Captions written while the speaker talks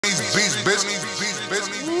Beats, bitch.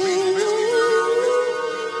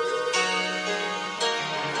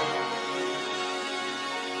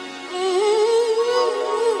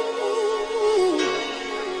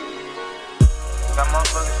 Got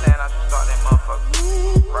motherfuckers saying I should start that motherfucker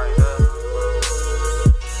right there,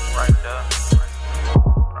 right there,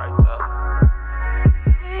 right there.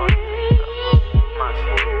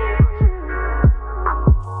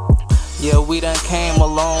 Yeah, we done came a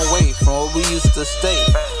long way from where we used to stay.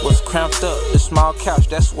 Was cramped up, the small couch,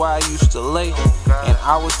 that's where I used to lay. And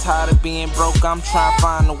I was tired of being broke, I'm trying to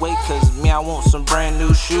find a way. Cause me, I want some brand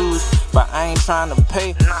new shoes, but I ain't trying to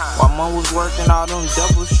pay. While mom was working all them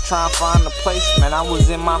doubles, trying to find a place. Man, I was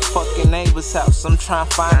in my fucking neighbor's house, I'm trying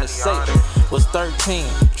to find a safe. Was 13,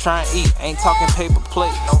 trying to eat, ain't talking paper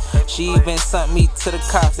plates. She even sent me to the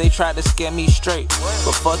cops, they tried to scare me straight.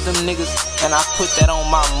 But fuck them niggas, and I put that on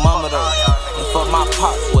my mama though. And for my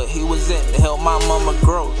pops, where he was at to help my mama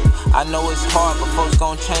grow. I know it's hard, but folks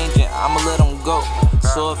gon' change it, I'ma let them go.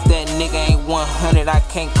 So if that nigga ain't 100, I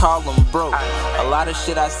can't call him broke. A lot of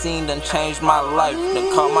shit I seen done changed my life.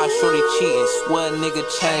 Done caught my shorty cheating, swear a nigga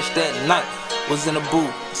changed that night. Was in a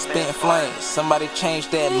booth, spitting flames, somebody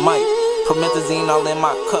changed that mic. Promethazine all in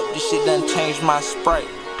my cup, this shit done changed my Sprite.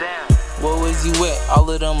 Where was you at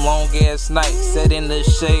all of them long ass nights? Sat in the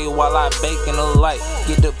shade while I bake in the light.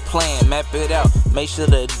 Get the plan, map it out, make sure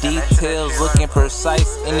the details looking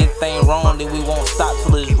precise. Anything wrong, then we won't stop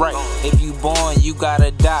till it's right. If you born, you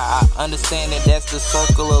gotta die. I understand that that's the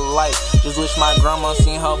circle of life. Just wish my grandma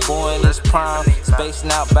seen her boy in his prime.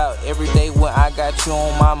 Spacing out about every day when I got you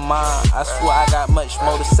on my mind. I swear I got much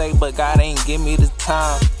more to say, but God ain't give me the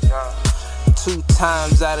time. 2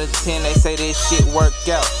 times out of 10 they say this shit worked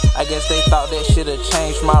out. I guess they thought that shit'd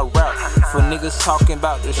change my route. For niggas talking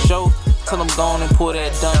about the show, tell them go on and pull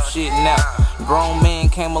that dumb shit now. Grown man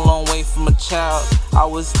came a long way from a child. I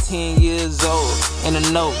was 10 years old, in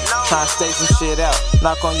a note, trying to stay some shit out.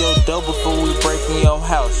 Knock on your door before we break in your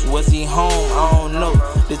house. Was he home? I don't know.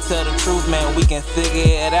 To tell the truth, man, we can figure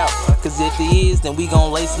it out. Cause if he is, then we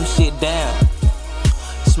gon' lay some shit down.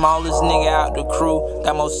 Smallest nigga out the crew,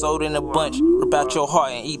 got more soul than a bunch. Rip out your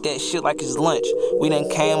heart and eat that shit like it's lunch. We done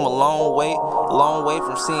came a long way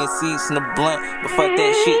from seeing seeds in the blunt. But fuck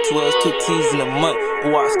that shit, 2L's2T's in a month.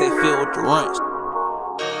 Ooh, I stay filled with the lunch.